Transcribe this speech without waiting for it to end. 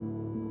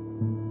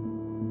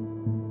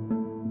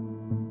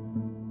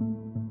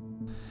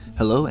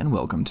Hello and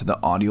welcome to the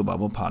Audio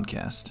Bible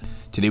Podcast.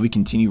 Today we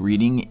continue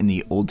reading in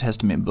the Old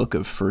Testament book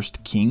of 1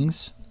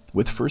 Kings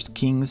with 1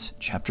 Kings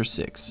chapter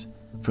 6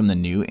 from the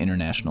New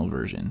International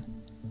Version.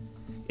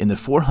 In the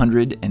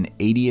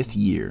 480th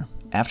year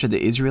after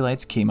the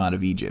Israelites came out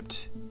of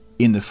Egypt,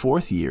 in the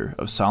 4th year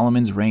of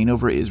Solomon's reign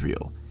over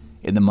Israel,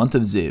 in the month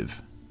of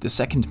Ziv, the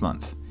 2nd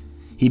month,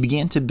 he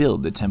began to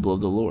build the temple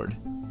of the Lord.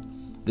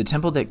 The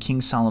temple that King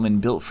Solomon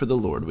built for the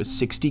Lord was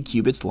 60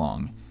 cubits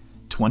long,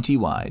 20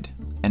 wide,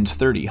 and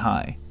 30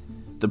 high.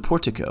 The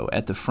portico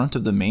at the front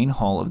of the main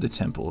hall of the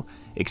temple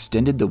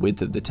extended the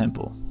width of the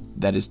temple,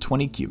 that is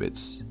 20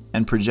 cubits,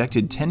 and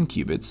projected 10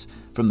 cubits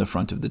from the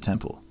front of the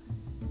temple.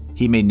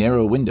 He made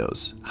narrow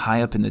windows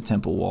high up in the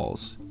temple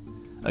walls.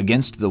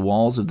 Against the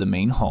walls of the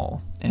main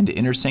hall and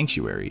inner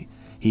sanctuary,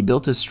 he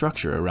built a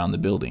structure around the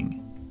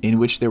building, in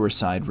which there were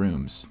side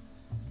rooms.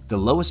 The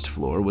lowest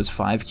floor was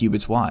 5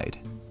 cubits wide,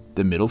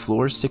 the middle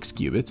floor 6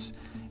 cubits,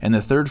 and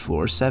the third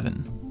floor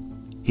 7.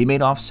 He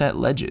made offset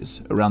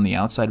ledges around the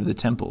outside of the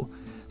temple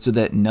so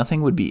that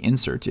nothing would be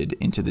inserted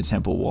into the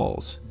temple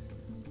walls.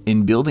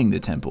 In building the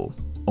temple,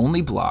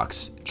 only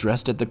blocks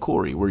dressed at the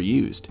quarry were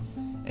used,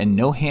 and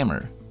no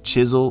hammer,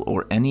 chisel,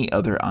 or any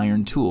other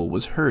iron tool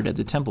was heard at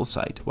the temple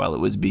site while it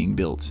was being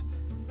built.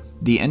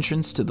 The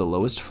entrance to the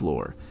lowest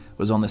floor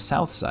was on the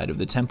south side of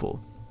the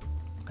temple.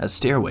 A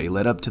stairway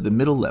led up to the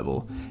middle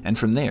level and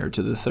from there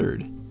to the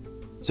third.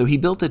 So he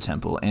built the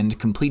temple and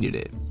completed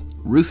it,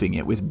 roofing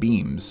it with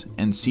beams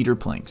and cedar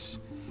planks,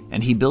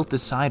 and he built the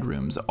side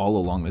rooms all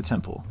along the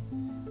temple.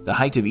 The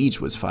height of each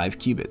was 5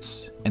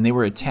 cubits, and they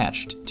were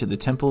attached to the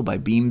temple by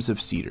beams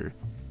of cedar.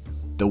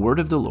 The word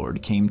of the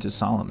Lord came to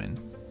Solomon.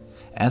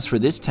 As for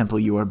this temple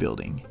you are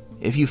building,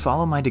 if you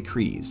follow my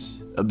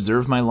decrees,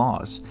 observe my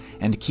laws,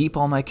 and keep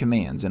all my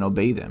commands and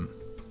obey them,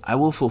 I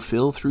will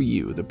fulfill through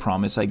you the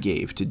promise I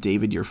gave to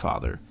David your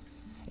father,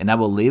 and I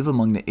will live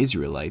among the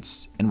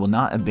Israelites and will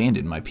not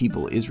abandon my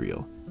people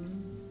Israel.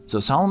 So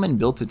Solomon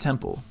built the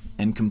temple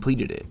and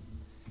completed it.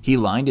 He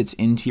lined its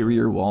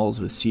interior walls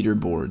with cedar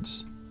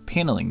boards,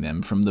 paneling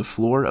them from the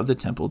floor of the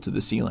temple to the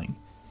ceiling,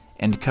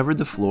 and covered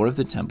the floor of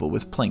the temple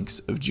with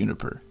planks of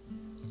juniper.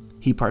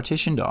 He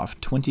partitioned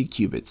off 20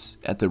 cubits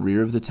at the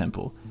rear of the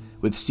temple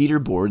with cedar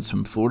boards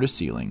from floor to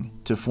ceiling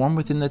to form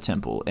within the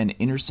temple an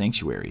inner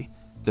sanctuary,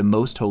 the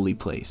most holy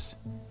place.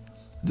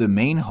 The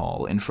main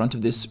hall in front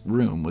of this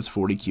room was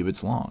 40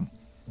 cubits long.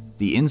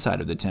 The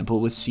inside of the temple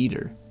was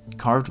cedar,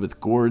 carved with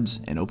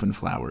gourds and open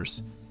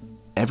flowers.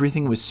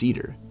 Everything was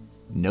cedar.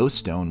 No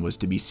stone was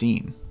to be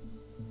seen.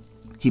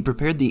 He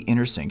prepared the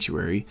inner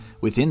sanctuary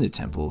within the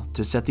temple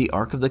to set the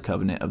Ark of the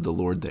Covenant of the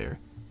Lord there.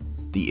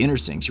 The inner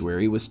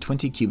sanctuary was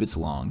 20 cubits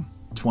long,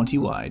 20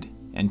 wide,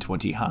 and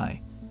 20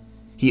 high.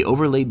 He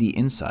overlaid the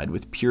inside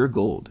with pure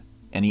gold,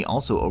 and he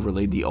also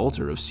overlaid the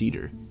altar of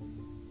cedar.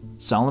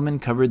 Solomon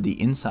covered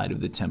the inside of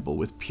the temple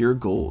with pure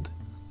gold,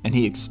 and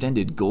he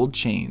extended gold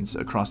chains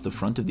across the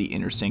front of the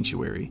inner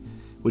sanctuary,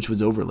 which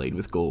was overlaid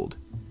with gold.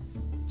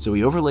 So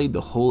he overlaid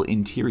the whole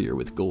interior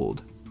with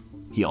gold.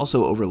 He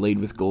also overlaid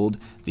with gold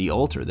the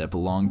altar that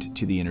belonged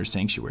to the inner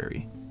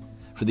sanctuary.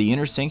 For the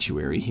inner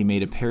sanctuary he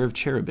made a pair of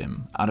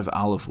cherubim out of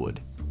olive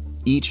wood,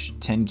 each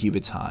 10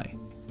 cubits high.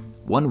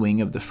 One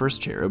wing of the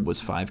first cherub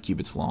was 5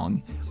 cubits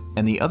long,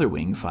 and the other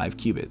wing 5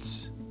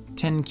 cubits,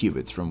 10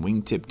 cubits from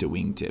wingtip to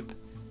wingtip.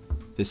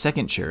 The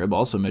second cherub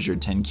also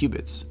measured 10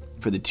 cubits,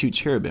 for the 2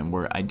 cherubim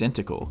were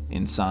identical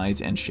in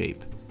size and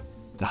shape.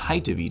 The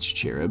height of each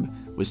cherub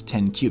was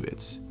 10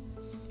 cubits.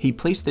 He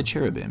placed the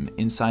cherubim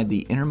inside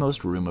the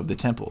innermost room of the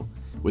temple,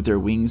 with their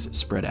wings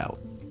spread out.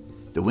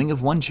 The wing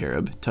of one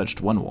cherub touched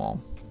one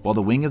wall, while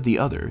the wing of the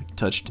other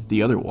touched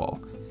the other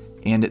wall,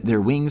 and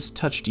their wings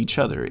touched each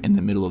other in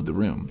the middle of the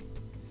room.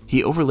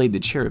 He overlaid the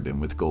cherubim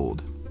with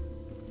gold.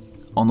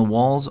 On the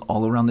walls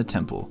all around the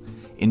temple,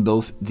 in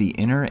both the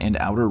inner and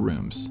outer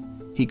rooms,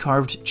 he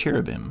carved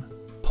cherubim,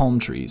 palm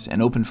trees,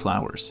 and open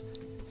flowers.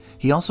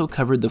 He also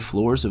covered the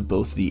floors of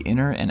both the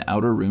inner and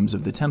outer rooms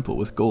of the temple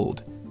with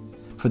gold.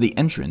 For the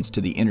entrance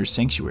to the inner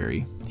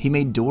sanctuary, he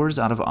made doors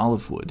out of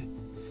olive wood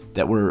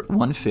that were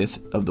 1/5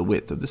 of the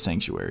width of the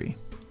sanctuary.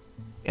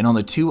 And on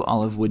the 2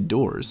 olive wood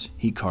doors,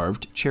 he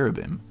carved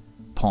cherubim,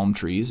 palm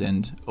trees,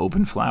 and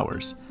open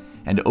flowers,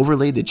 and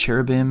overlaid the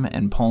cherubim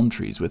and palm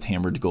trees with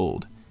hammered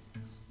gold.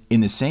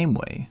 In the same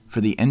way,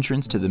 for the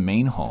entrance to the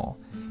main hall,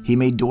 he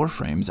made door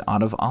frames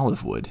out of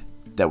olive wood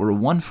that were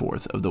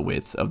 1/4 of the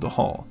width of the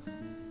hall.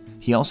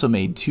 He also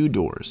made 2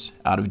 doors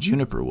out of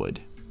juniper wood,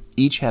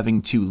 each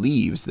having 2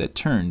 leaves that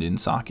turned in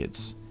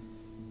sockets.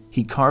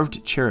 He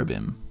carved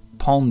cherubim,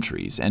 palm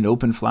trees, and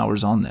open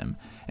flowers on them,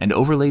 and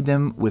overlaid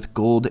them with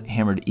gold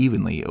hammered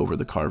evenly over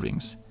the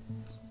carvings.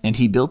 And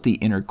he built the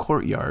inner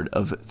courtyard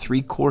of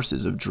 3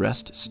 courses of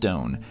dressed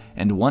stone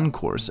and 1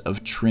 course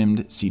of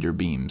trimmed cedar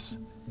beams.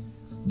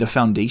 The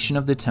foundation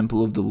of the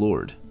temple of the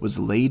Lord was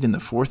laid in the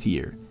 4th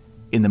year,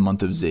 in the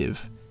month of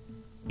Ziv.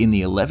 In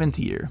the 11th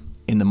year,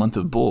 in the month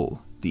of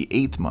Bul, the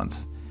 8th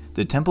month,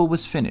 the temple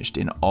was finished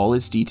in all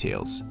its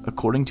details,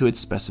 according to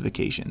its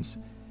specifications.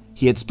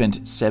 He had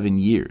spent 7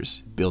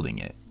 years building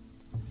it.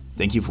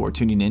 Thank you for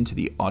tuning in to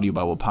the Audio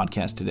Bible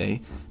Podcast today.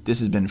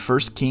 This has been 1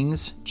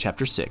 Kings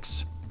chapter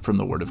 6 from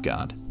the Word of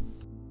God.